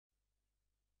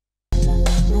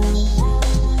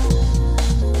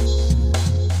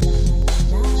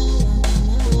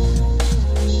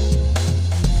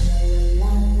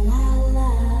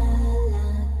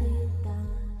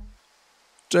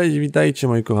Cześć, witajcie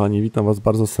moi kochani, witam was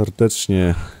bardzo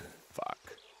serdecznie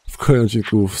w kolejnym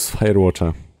odcinku z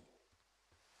FIREWATCHa.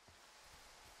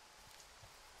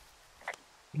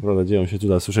 Naprawdę dzieją się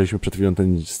tutaj, słyszeliśmy przed chwilą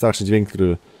ten straszny dźwięk,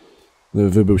 który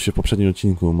wybył się w poprzednim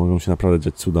odcinku. Mogą się naprawdę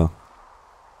dziać cuda.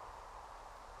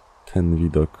 Ten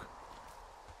widok.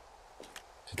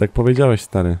 Czy tak powiedziałeś,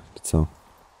 stary, czy co?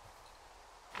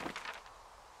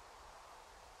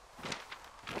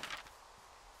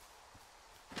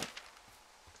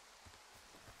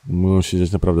 Mogą się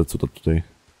dziać naprawdę cuda tutaj.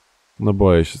 No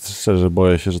boję się, szczerze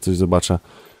boję się, że coś zobaczę,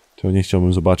 czego nie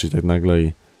chciałbym zobaczyć tak nagle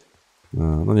i...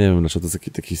 No nie wiem, dlaczego to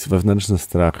jest taki wewnętrzny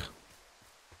strach.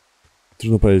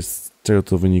 Trudno powiedzieć, z czego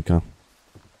to wynika.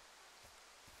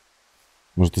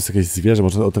 Może to jest jakieś zwierzę,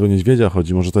 może o tego niedźwiedzia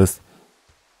chodzi, może to jest...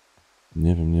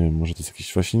 Nie wiem, może to jest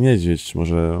jakiś właśnie niedźwiedź,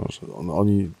 może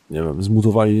oni, nie wiem,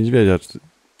 zmutowali niedźwiedzia, czy...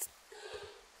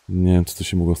 Nie wiem, co to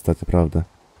się mogło stać naprawdę.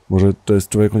 Może to jest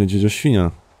człowieku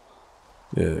niedźwiedzio-świnia.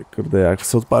 Kurde, jak w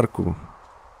South Parku.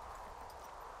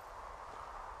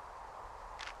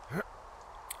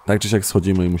 Tak czy siak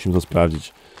schodzimy i musimy to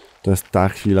sprawdzić. To jest ta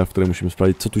chwila, w której musimy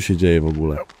sprawdzić, co tu się dzieje w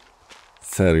ogóle.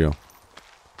 Serio.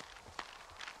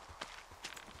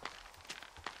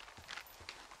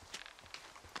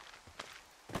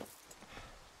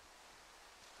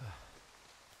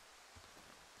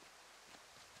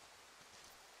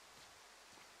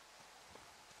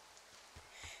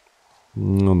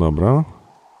 No dobra.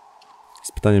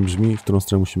 Pytanie brzmi, w którą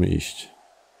stronę musimy iść.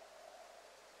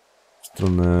 W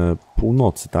stronę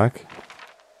północy, tak?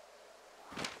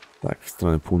 Tak, w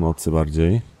stronę północy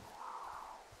bardziej.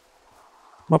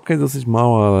 Mapka jest dosyć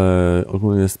mała, ale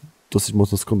ogólnie jest dosyć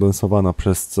mocno skondensowana,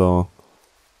 przez co...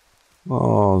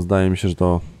 No, zdaje mi się, że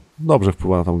to dobrze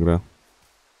wpływa na tą grę.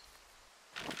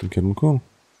 W tym kierunku?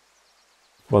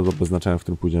 Bardzo beznaczałem, w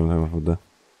którym pójdziemy tak naprawdę.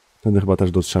 Tędy chyba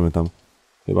też dotrzemy tam.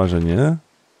 Chyba, że nie.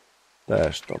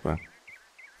 Też, dobra.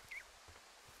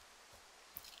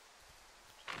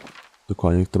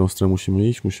 Dokładnie, w którą stronę musimy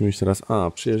iść? Musimy iść teraz...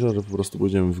 przy jeziorze po prostu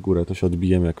pójdziemy w górę, to się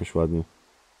odbijemy jakoś ładnie.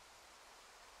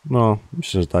 No,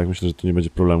 myślę, że tak, myślę, że tu nie będzie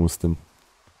problemu z tym.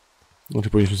 Znaczy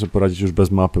powinniśmy sobie poradzić już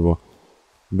bez mapy, bo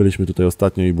byliśmy tutaj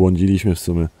ostatnio i błądziliśmy w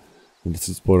sumie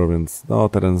dosyć sporo, więc no,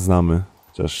 teren znamy.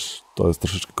 Chociaż to jest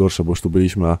troszeczkę gorsze, bo już tu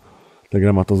byliśmy, a ta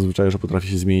gra ma to zwyczaj, że potrafi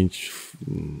się zmienić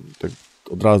tak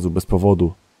od razu, bez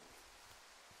powodu.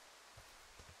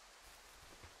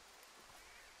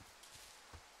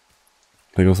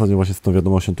 Tak ostatnio właśnie z tą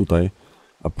wiadomością tutaj,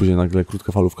 a później nagle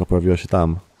krótka falówka pojawiła się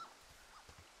tam.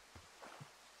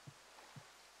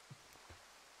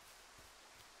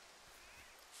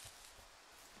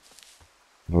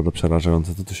 Naprawdę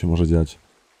przerażające, co tu się może dziać.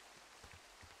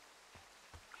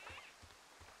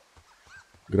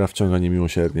 Gra wciąga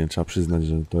niemiłosiernie, trzeba przyznać,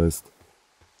 że to jest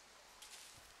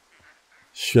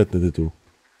świetny tytuł.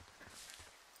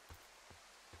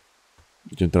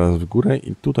 Idziemy teraz w górę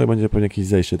i tutaj będzie pewnie jakieś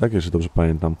zejście, tak? Jeszcze dobrze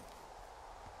pamiętam.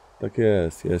 Tak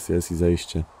jest i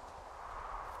zejście.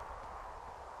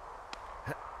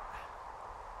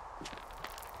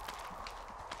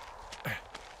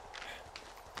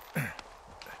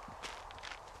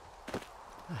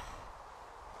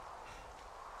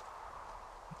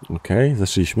 Okej,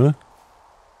 zeszliśmy.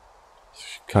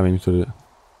 Kamień, który...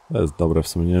 To jest dobre w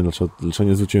sumie, nie wiem dlaczego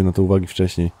nie zwróciłem na to uwagi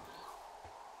wcześniej.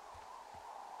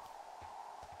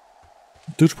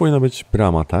 Tu już powinna być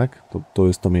brama, tak? To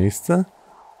jest to miejsce?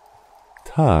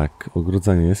 Tak,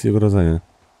 ogrodzenie, jest i ogrodzenie.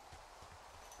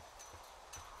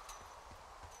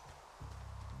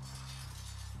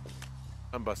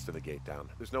 I'm busting the gate down.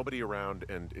 There's nobody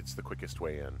around and it's the quickest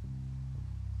way in.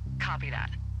 Copy that.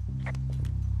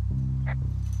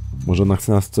 Może ona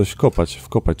chce nas coś wkopać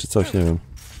czy coś, nie wiem.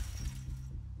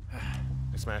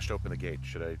 I smashed open the gate.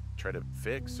 Should I try to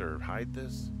fix or hide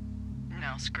this?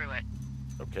 No, screw it.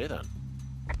 Okay then.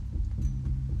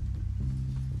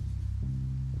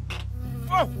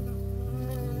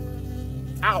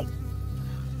 Ow!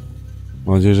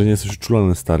 Mam nadzieję, że nie jesteś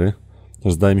uczulony, stary.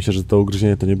 Też zdaje mi się, że to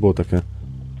ugryzienie to nie było takie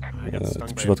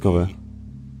przypadkowe. Okay.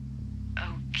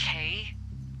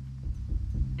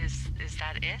 Is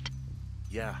that it?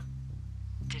 Yeah.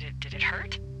 Did it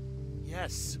hurt?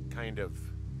 Yes, kind of.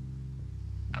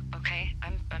 Okay,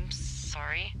 I'm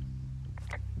sorry.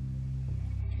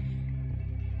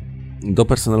 Do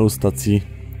personelu stacji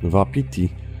WAPT,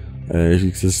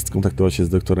 jeśli chcesz skontaktować się z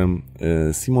doktorem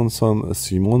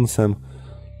Simonsem,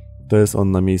 to jest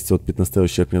on na miejscu od 15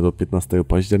 sierpnia do 15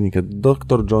 października.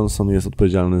 Dr Johnson jest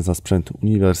odpowiedzialny za sprzęt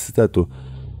uniwersytetu.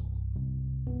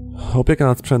 Opieka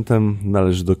nad sprzętem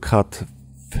należy do Kat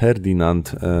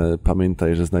Ferdynand,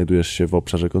 pamiętaj, że znajdujesz się w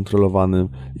obszarze kontrolowanym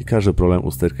i każdy problem,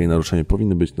 usterka i naruszenie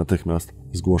powinny być natychmiast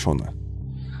zgłoszone.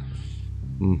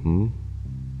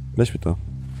 Weźmy to.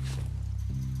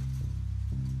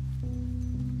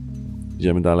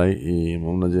 Idziemy dalej i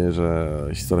mam nadzieję, że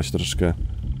historia się troszeczkę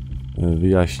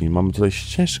wyjaśni. Mamy tutaj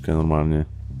ścieżkę normalnie.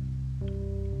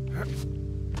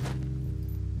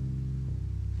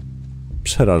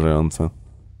 Przerażające.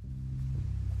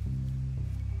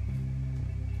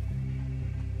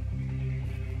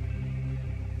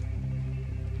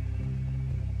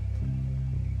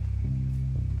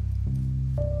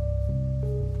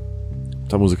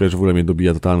 Ta muzyka już w ogóle mnie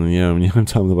dobija totalnie, nie wiem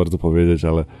co mam za bardzo powiedzieć,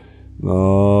 ale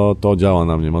no to działa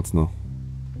na mnie mocno.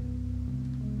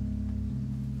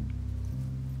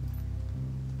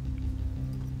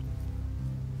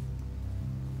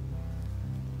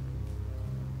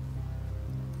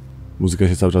 Muzyka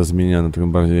się cały czas zmienia na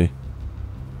taką bardziej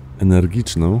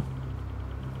energiczną.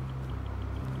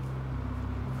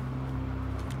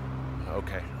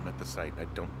 Okay, I'm at the site. I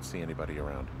don't see anybody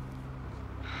around.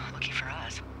 Lucky for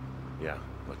us. Yeah,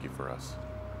 lucky for us.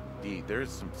 Dee,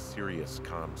 there's some serious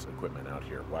comms equipment out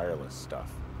here, wireless stuff.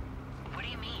 What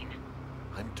do you mean?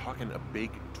 I'm talking a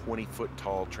big 20-foot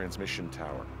tall transmission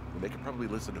tower. And they can probably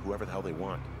listen to whoever the hell they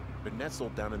want. They're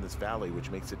nestled down in this valley,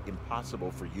 which makes it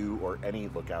impossible for you or any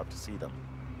lookout to see them.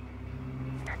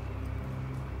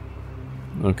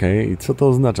 Okej, i co to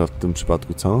oznacza w tym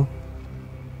przypadku, co?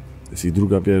 Jest ich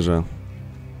druga wieża.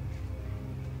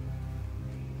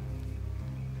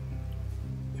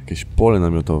 Jakieś pole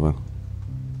namiotowe.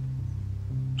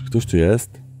 Czy ktoś tu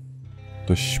jest?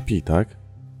 Ktoś śpi, tak?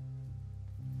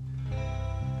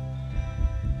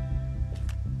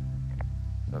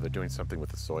 Now they're doing something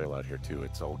with the soil out here too.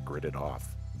 It's all gridded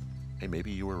off. Hey,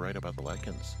 maybe you were right about the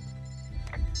lichens.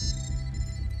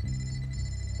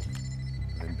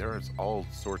 And there's all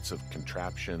sorts of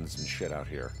contraptions and shit out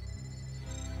here.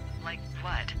 Like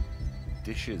what?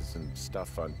 Dishes and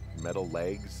stuff on metal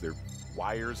legs. There are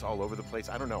wires all over the place.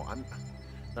 I don't know. I'm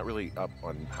not really up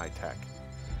on high tech.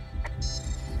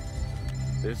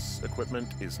 This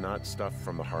equipment is not stuff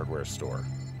from the hardware store.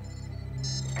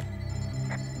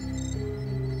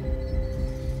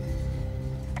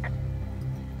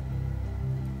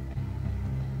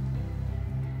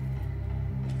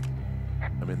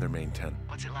 I'm in their main tent.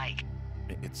 What's it like?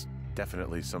 It's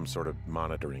definitely some sort of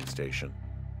monitoring station.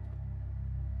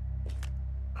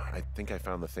 I think I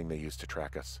found the thing they used to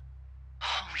track us.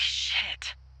 Holy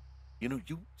shit. You know,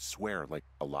 you swear like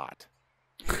a lot.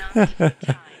 Not even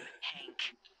time,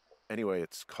 Hank. Anyway,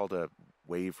 it's called a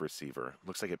wave receiver.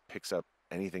 Looks like it picks up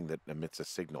anything that emits a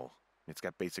signal. It's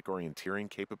got basic orienteering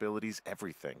capabilities,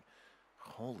 everything.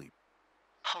 Holy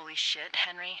shit,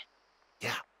 Henry.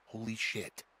 Yeah, holy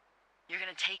shit. You're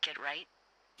gonna take it, right?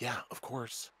 Yeah, of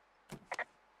course.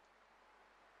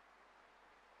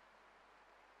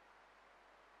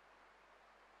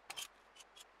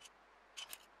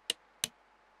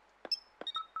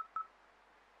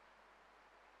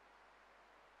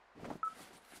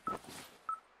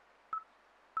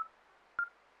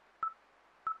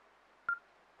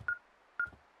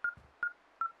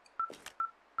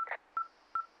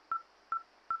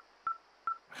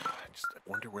 I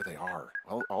wonder where they are.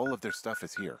 All of their stuff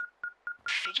is here.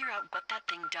 Figure out what that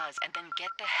thing does and then get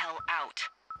the hell out.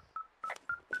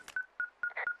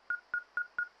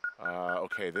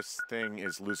 Okay, this thing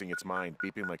is losing its mind,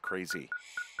 beeping like crazy.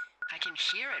 I can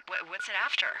hear it. What's it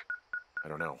after? I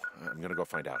don't know. I'm gonna go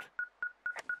find out.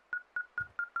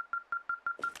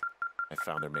 I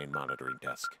found their main monitoring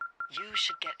desk. You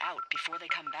should get out before they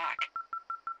come back.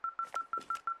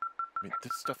 I mean,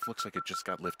 this stuff looks like it just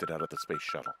got lifted out of the space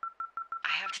shuttle.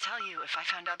 I have to tell you, if I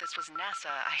found out this was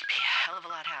NASA, I'd be a hell of a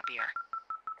lot happier.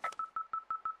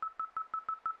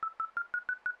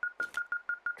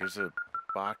 There's a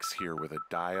box here with a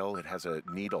dial. It has a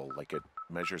needle, like it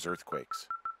measures earthquakes.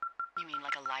 You mean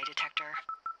like a lie detector?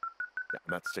 Yeah,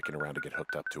 I'm not sticking around to get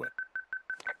hooked up to it.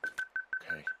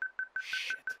 Okay.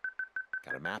 Shit.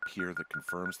 Got a map here that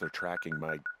confirms they're tracking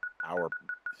our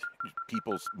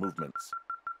people's movements.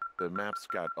 The map's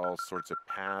got all sorts of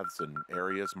paths and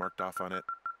areas marked off on it.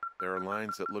 There are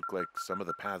lines that look like some of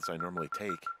the paths I normally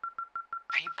take.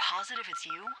 Are you positive it's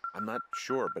you? I'm not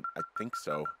sure, but I think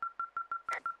so.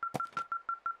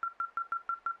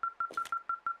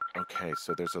 Okay,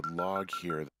 so there's a log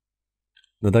here.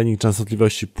 Nadajnik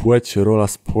częstotliwości płeć, rola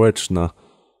społeczna.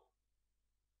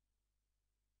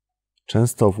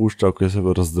 Często opuszcza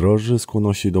okresowe rozdroży,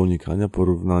 skłonności do unikania,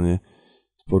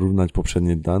 porównać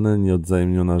poprzednie dane,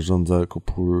 nieodzajemniona żądza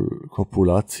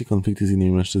kopulacji, konflikty z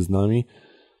innymi mężczyznami.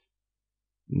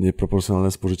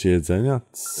 Nieproporcjonalne spożycie jedzenia?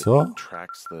 Co? It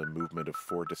tracks the movement of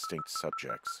 4 distinct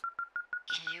subjects.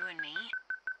 You and me?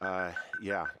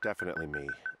 Yeah, definitely me.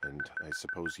 And I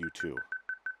suppose you too.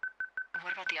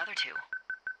 What about the other two?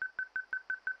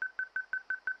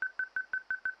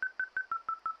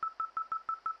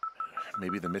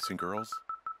 Maybe the missing girls?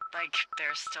 Like,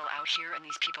 they're still out here and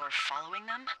these people are following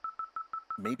them?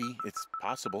 Maybe. It's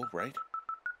possible, right?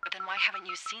 But then why haven't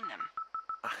you seen them?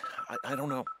 I don't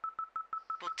know.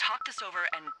 We'll talk this over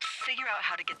and figure out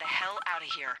how to get the hell out of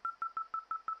here.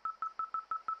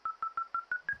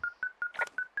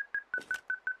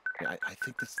 I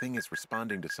think this thing is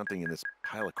responding to something in this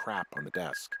pile of crap on the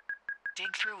desk. Dig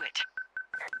through it.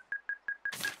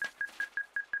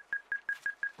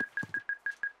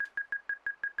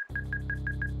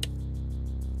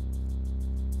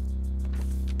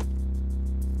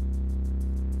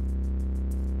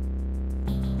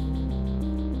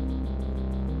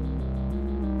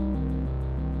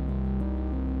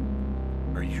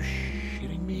 Are you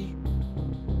shitting me?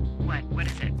 What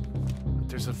is it?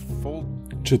 There's a full...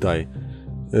 Czytaj.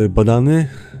 Badany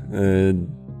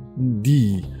D.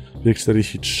 Wiek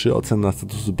 43. Ocena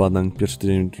statusu badań. Pierwszy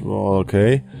tydzień.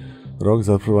 Okej. Rok.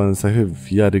 Zaproponowane cechy.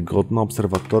 Wiarygodna.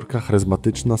 Obserwatorka.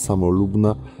 Charyzmatyczna.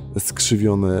 Samolubna.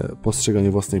 Skrzywione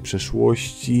postrzeganie własnej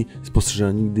przeszłości.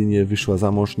 Spostrzeżenia nigdy nie wyszła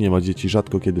za mąż. Nie ma dzieci.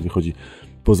 Rzadko kiedy wychodzi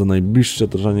poza najbliższe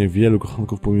otoczenie. Wielu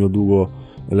kochanków pomimo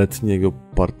długoletniego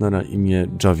partnera. Imię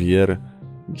Javier.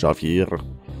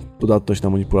 Podatność na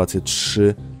manipulację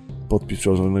 3. Podpis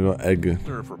przełożonego EG.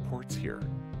 There are reports here.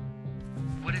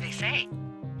 What do they say?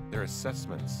 They're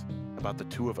assessments about the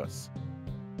two of us.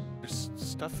 There's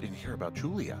stuff in here about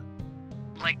Julia.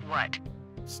 Like what?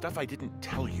 Stuff I didn't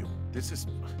tell you. This is...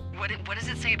 What does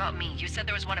it say about me? You said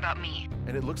there was one about me.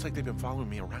 And it looks like they've been following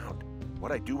me around.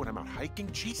 What I do when I'm out hiking?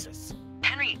 Jesus.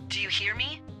 Henry, do you hear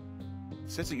me?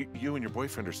 It says that you and your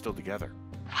boyfriend are still together.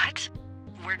 What?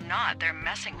 We're not. They're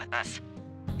messing with us.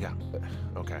 Yeah,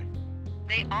 okay.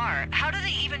 They are. How do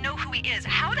they even know who he is?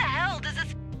 How the hell does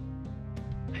this...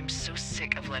 I'm so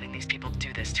sick of letting these people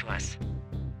do this to us.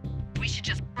 We should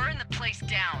just burn the place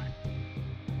down.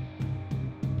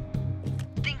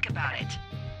 Think about it.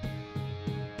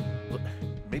 Look,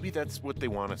 maybe that's what they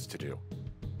want us to do.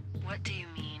 What do you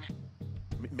mean?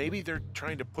 Maybe they're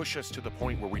trying to push us to the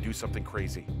point where we do something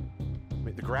crazy. I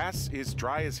mean, the grass is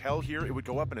dry as hell here. It would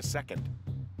go up in a second.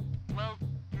 Well,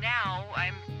 now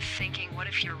I'm thinking, what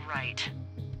if you're right?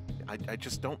 I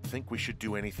just don't think we should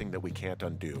do anything that we can't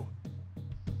undo.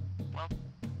 Well,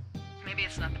 maybe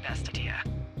it's not the best idea.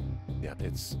 Yeah,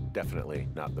 it's definitely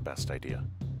not the best idea.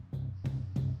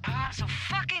 I'm so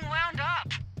fucking wound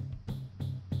up!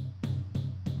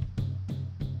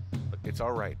 Look, it's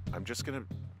all right. I'm just gonna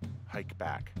hike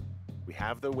back. We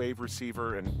have the wave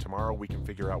receiver, and tomorrow we can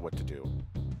figure out what to do.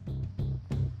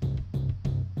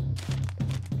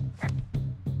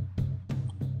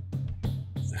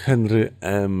 Henry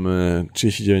M.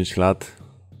 39 lat.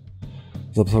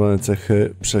 Zaobserwowane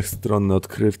cechy. Wszechstronny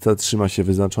odkrywca. Trzyma się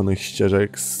wyznaczonych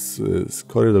ścieżek.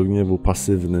 Skory do gniewu.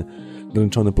 Pasywny.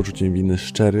 Dręczony poczuciem winy.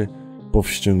 Szczery.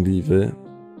 Powściągliwy.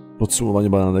 Podsumowanie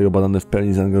badanego. Badany w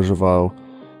pełni zaangażował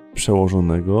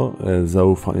przełożonego.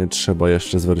 Zaufanie trzeba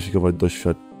jeszcze zweryfikować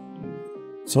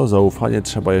Zaufanie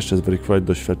trzeba jeszcze zweryfikować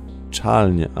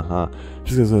doświadczalnie. Aha.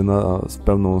 Wszystko jest na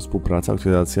pełną współpracę.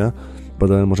 Aktywizacja.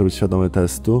 Badany może być świadomy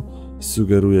testu.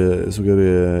 Sugeruje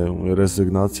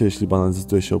rezygnację, jeśli badany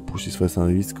zdecyduje się opuścić swoje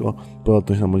stanowisko.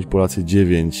 Podatność na manipulację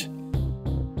 9.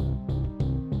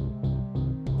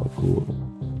 O kurwa.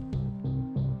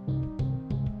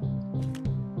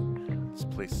 This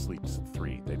place sleeps at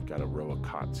 3. They've got a row of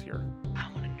cots here.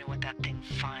 I want to know what that thing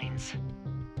finds.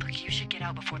 Look, you should get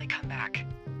out before they come back.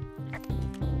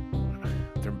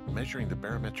 They're measuring the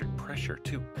barometric pressure,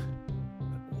 too.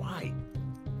 Why?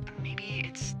 Maybe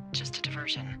it's just a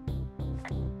diversion.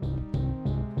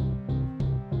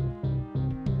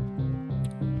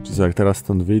 Czyli co, jak teraz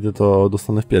stąd wyjdę, to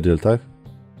dostanę w pierdziel, tak?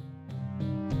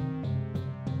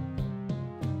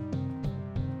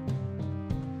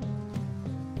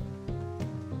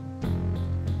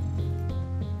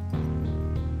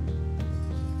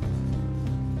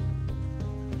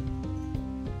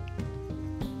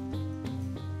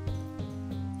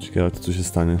 Ciekawe, co tu się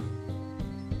stanie.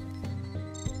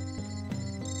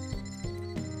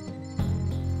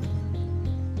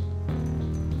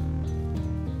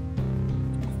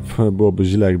 Byłoby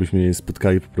źle, jakbyśmy je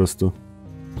spotkali po prostu.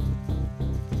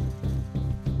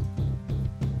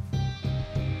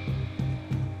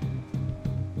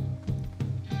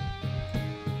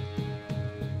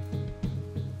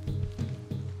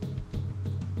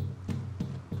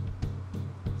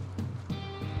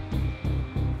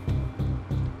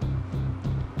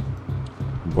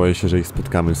 Boję się, że ich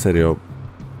spotkamy, serio.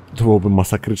 To byłoby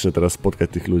masakryczne teraz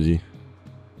spotkać tych ludzi.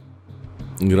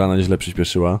 Gra na źle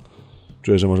przyspieszyła.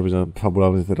 Czuję, że może być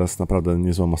fabularnie teraz naprawdę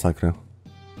niezła masakra.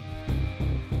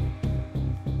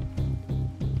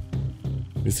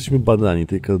 Jesteśmy badani,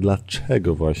 tylko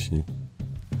dlaczego właśnie?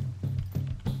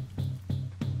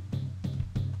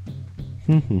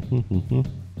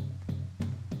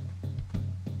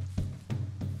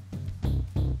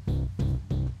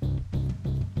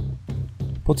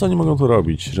 Po co oni mogą to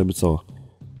robić? Żeby co?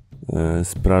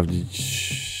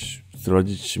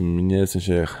 Sprawdzić mnie, w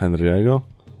sensie Henry'ego?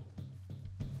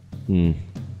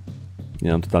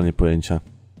 Nie mam totalnie pojęcia.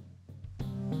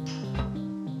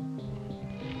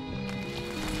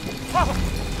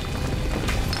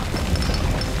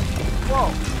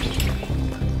 Whoa!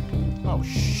 Oh,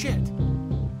 shit!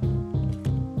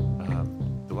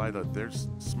 Delilah, there's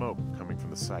smoke coming from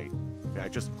the site. I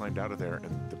just climbed out of there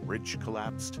and the bridge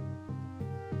collapsed.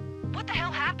 What the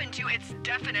hell happened to you? It's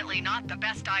definitely not the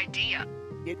best idea.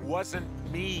 It wasn't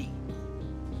me.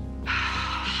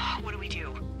 What do we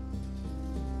do?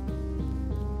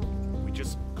 We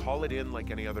just call it in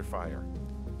like any other fire.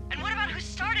 And what about who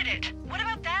started it? What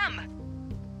about them?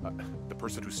 The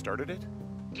person who started it?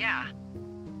 Yeah.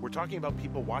 We're talking about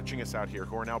people watching us out here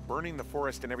who are now burning the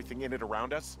forest and everything in it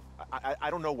around us. I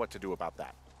don't know what to do about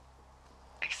that.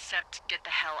 Except get the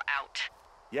hell out.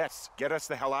 Yes, get us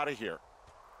the hell out of here.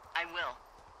 I will.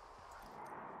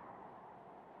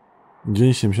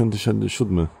 Dzień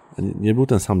 77. Nie był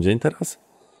ten sam dzień teraz?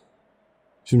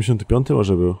 75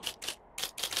 może był.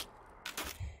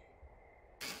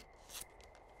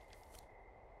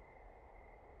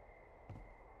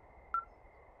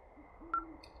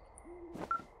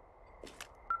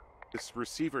 This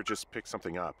receiver just picked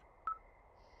something up.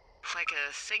 Like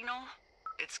a signal?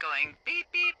 It's going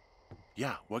beep beep.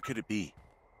 Yeah, what could it be?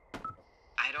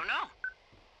 I don't know.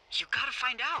 You gotta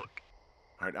find out.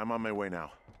 All right, I'm on my way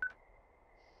now.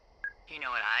 You know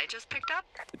what I just picked up?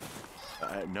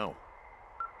 No.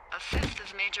 A fifth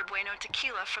of Major Bueno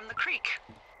tequila from the creek.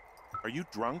 Are you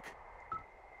drunk?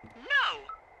 No!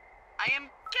 I am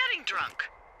getting drunk.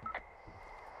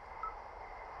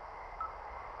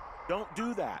 Don't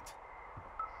do that.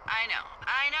 I know.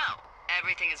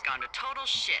 Everything has gone to total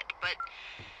shit, but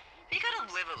you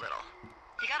gotta live a little.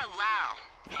 You gotta allow,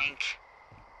 Hank.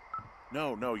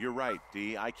 No, you're right,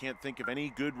 Dee. I can't think of any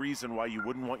good reason why you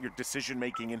wouldn't want your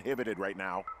decision-making inhibited right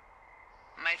now.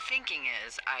 My thinking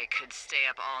is I could stay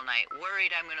up all night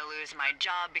worried I'm gonna lose my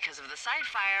job because of the side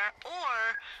fire,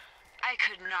 or I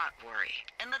could not worry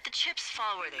and let the chips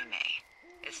fall where they may.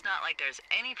 It's not like there's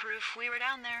any proof we were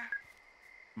down there.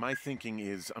 My thinking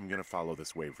is I'm gonna follow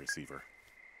this wave receiver.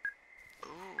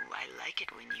 Ooh, I like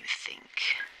it when you think.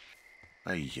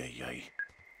 Ay.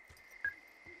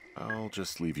 I'll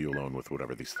just leave you alone with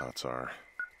whatever these thoughts are.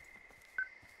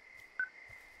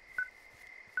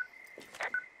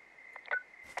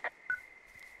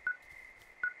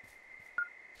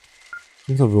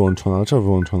 No to wyłączona, dlaczego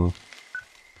wyłączona?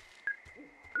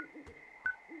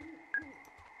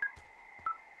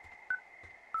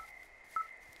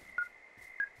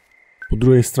 Po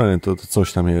drugiej stronie to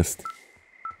coś tam jest.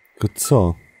 Tylko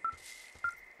co?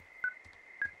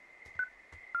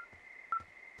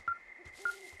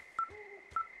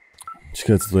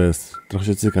 Ciekawe co to jest. Trochę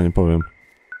się cyka, nie powiem.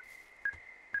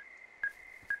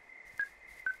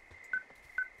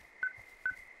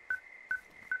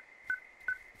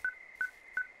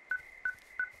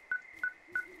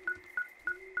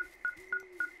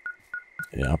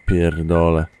 Ja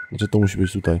pierdolę. Znaczy to musi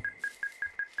być tutaj.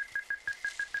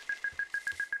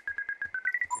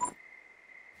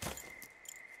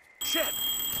 Shit!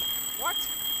 What?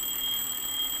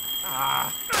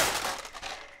 Ah!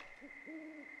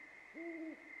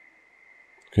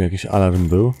 Okay, jakiś alarm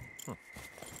był.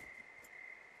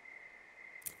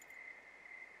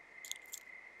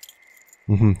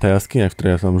 Ta jaskinia, w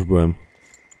której ja tam już byłem.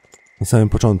 Na samym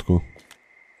początku.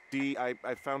 Dee,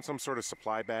 I found some sort of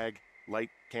supply bag,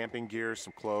 light camping gear,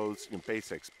 some clothes,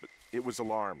 basics, but it was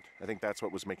alarmed. I think that's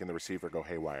what was making the receiver go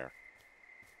haywire.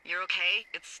 You're okay?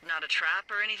 It's not a trap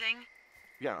or anything?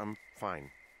 Yeah, I'm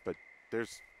fine, but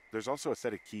there's also a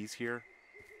set of keys here.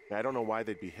 I don't know why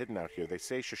they'd be hidden out here. They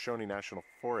say Shoshone National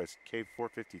Forest, Cave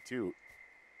 452.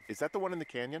 Is that the one in the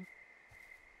canyon?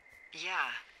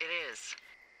 Yeah, it is.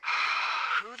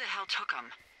 Who the hell took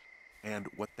them? And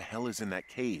what the hell is in that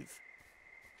cave?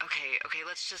 Okay,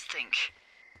 let's just think.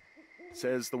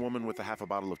 Says the woman with a half a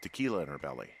bottle of tequila in her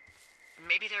belly.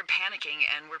 Maybe they're panicking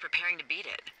and we're preparing to beat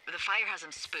it. The fire has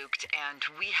them spooked, and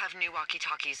we have new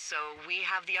walkie-talkies, so we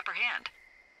have the upper hand.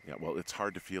 Yeah, well, it's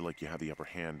hard to feel like you have the upper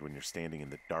hand when you're standing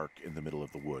in the dark in the middle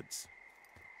of the woods.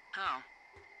 Oh.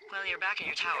 Well, you're back in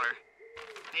your tower.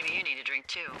 Maybe you need a drink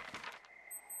too.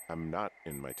 I'm not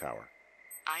in my tower.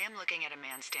 I am looking at a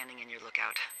man standing in your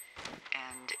lookout.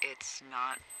 And it's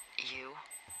not you?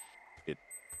 It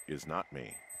is not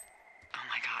me. Oh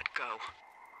my god, go.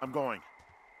 I'm going.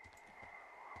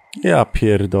 Ja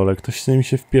pierdolę, ktoś mi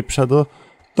się wpieprza do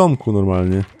domku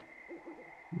normalnie.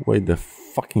 Wait the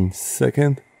fucking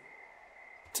second.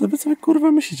 Co wy sobie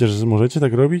kurwa myślicie, że możecie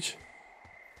tak robić?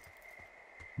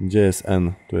 Gdzie jest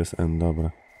N? Tu jest N,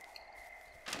 dobra.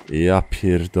 Ja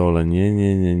pierdolę, nie.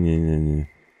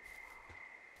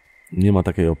 Nie ma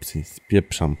takiej opcji,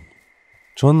 spieprzam.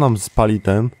 Czy on nam spali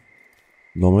ten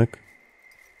domek?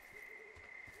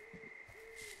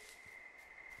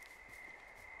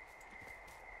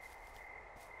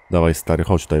 Dawaj stary,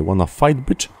 chodź tutaj. Wanna fight,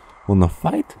 bitch? Wanna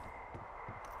fight?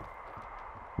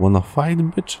 Wanna fight,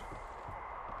 bitch?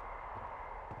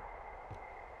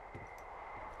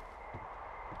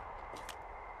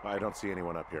 I don't see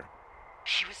anyone up here.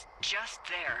 He was just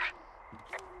there.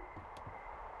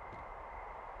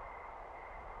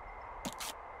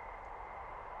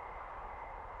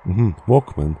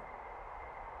 Walkman.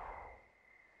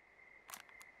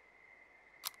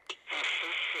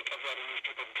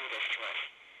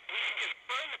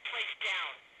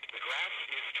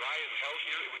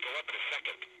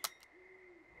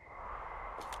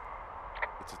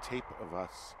 It's a tape of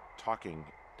us talking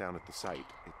down at the site.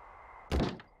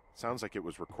 It sounds like it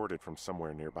was recorded from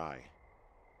somewhere nearby.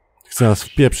 Chcę nas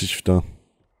wpieprzyć w to.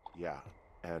 Yeah,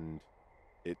 and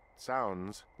it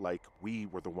sounds like we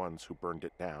were the ones who burned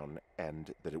it down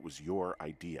and that it was your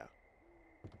idea.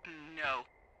 No.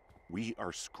 We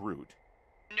are screwed.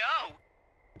 No!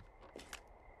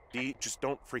 Dee, just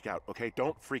don't freak out, okay?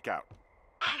 Don't freak out.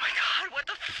 Oh my god, what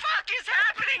the fuck is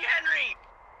happening, Henry?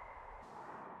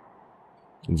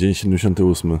 Dzień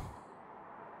 78.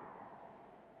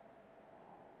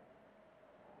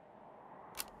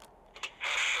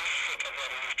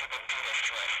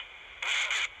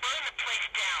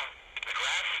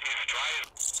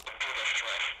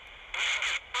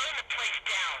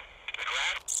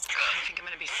 I think I'm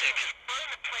gonna be sick.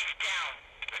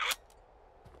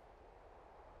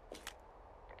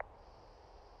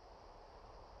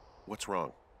 What's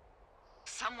wrong?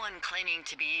 Someone claiming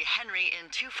to be Henry in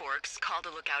Two Forks called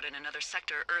a lookout in another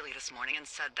sector early this morning and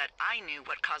said that I knew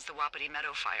what caused the Wapiti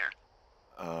Meadow fire.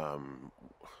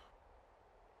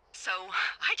 So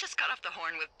I just got off the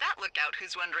horn with that lookout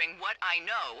who's wondering what I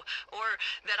know, or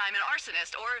that I'm an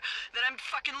arsonist, or that I'm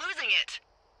fucking losing it.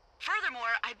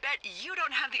 Furthermore, I bet you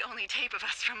don't have the only tape of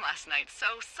us from last night,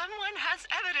 so someone has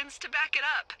evidence to back it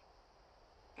up.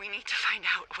 We need to find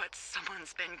out what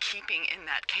someone's been keeping in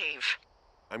that cave.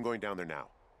 I'm going down there now.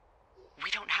 We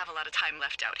don't have a lot of time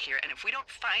left out here, and if we don't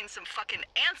find some fucking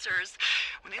answers,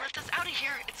 when they lift us out of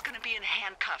here, it's gonna be in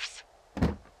handcuffs.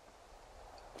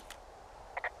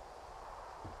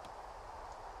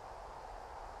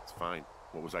 It's fine.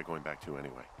 What was I going back to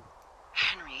anyway?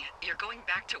 Henry, you're going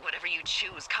back to whatever you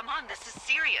choose. Come on, this is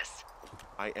serious.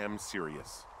 I am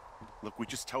serious. Look, we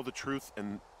just tell the truth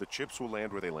and the chips will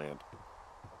land where they land.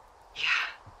 Yeah,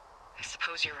 I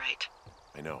suppose you're right.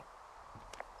 I know.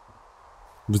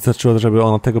 Wystarczyło, żeby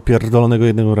ona tego pierdolonego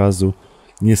jednego razu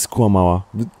nie skłamała.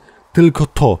 Tylko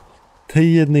to.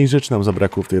 Tej jednej rzeczy nam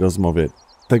zabrakło w tej rozmowie.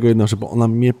 Tego jednego, żeby ona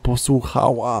mnie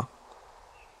posłuchała.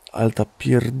 Ale ta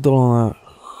pierdolona...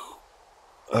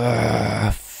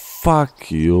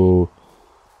 fuck you.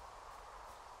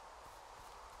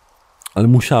 Ale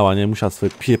musiała, nie? Musiała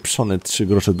swoje pieprzone 3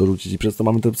 grosze dorzucić i przez to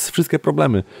mamy te wszystkie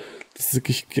problemy. To jest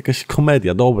jakaś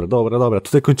komedia. Dobra.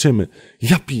 Tutaj kończymy.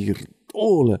 Ja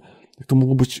pierdolę. Jak to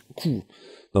mogło być?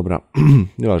 Dobra.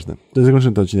 Nieważne. To jest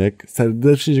zakończony ten odcinek.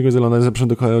 Serdecznie dziękuję za oglądanie. Zapraszam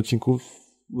do kolejnych odcinków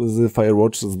z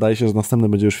Firewatch. Zdaje się, że następny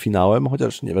będzie już finałem,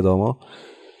 chociaż nie wiadomo.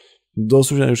 Do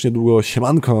usłyszenia już niedługo.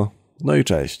 Siemanko. No i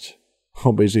cześć.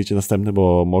 Obejrzyjcie następny,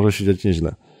 bo może się dziać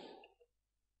nieźle.